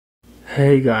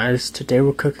Hey guys, today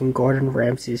we're cooking Gordon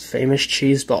Ramsay's famous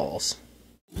cheese balls.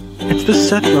 It's the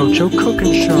Seth Rojo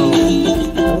cooking show. We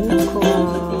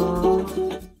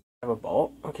have a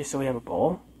bowl. Okay, so we have a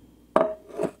bowl.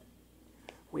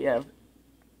 We have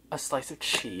a slice of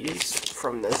cheese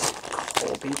from this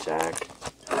Colby Jack,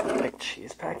 like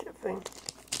cheese packet thing.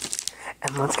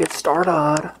 And let's get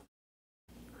started.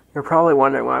 You're probably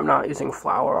wondering why I'm not using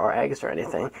flour or eggs or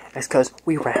anything. It's because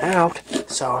we ran out,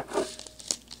 so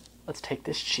let's take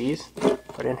this cheese,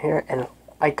 put it in here, and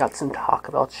I got some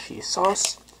Taco Bell cheese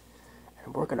sauce,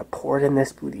 and we're gonna pour it in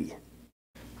this booty.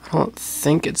 I don't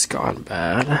think it's gone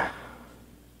bad.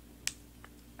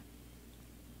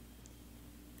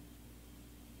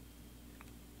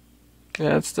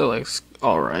 Yeah, it still looks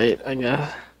alright, I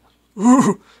guess.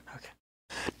 Ooh. Okay.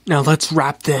 Now let's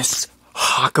wrap this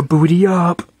haka booty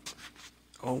up.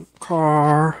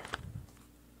 Okay.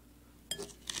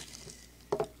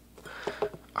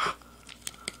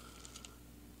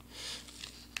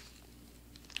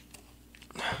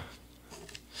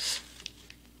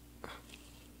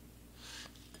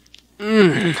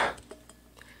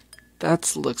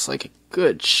 That looks like a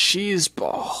good cheese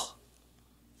ball.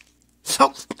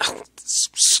 Oh, so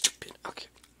stupid. Okay.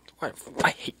 I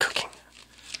hate cooking.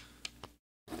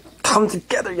 Come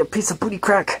together, you piece of booty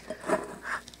crack.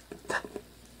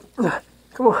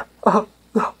 Come on.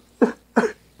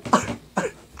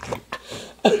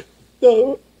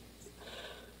 No.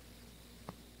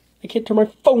 I can't turn my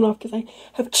phone off because I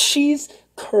have cheese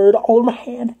curd all over my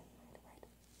hand.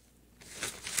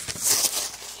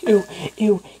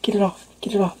 Ew, get it off,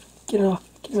 get it off, get it off,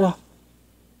 get it off.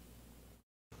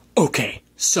 Okay,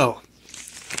 so,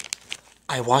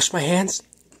 I washed my hands,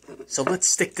 so let's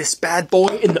stick this bad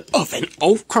boy in the oven.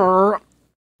 Okay.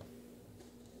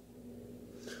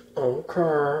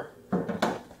 Okay.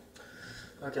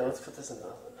 Okay, let's put this in the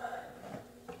oven.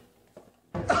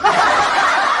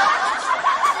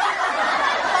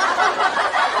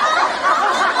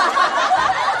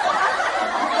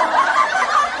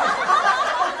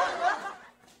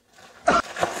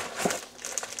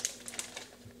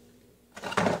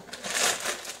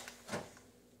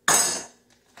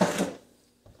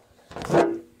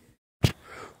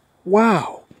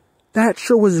 Wow, that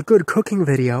sure was a good cooking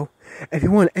video. If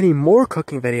you want any more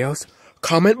cooking videos,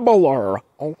 comment below.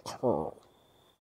 Okay.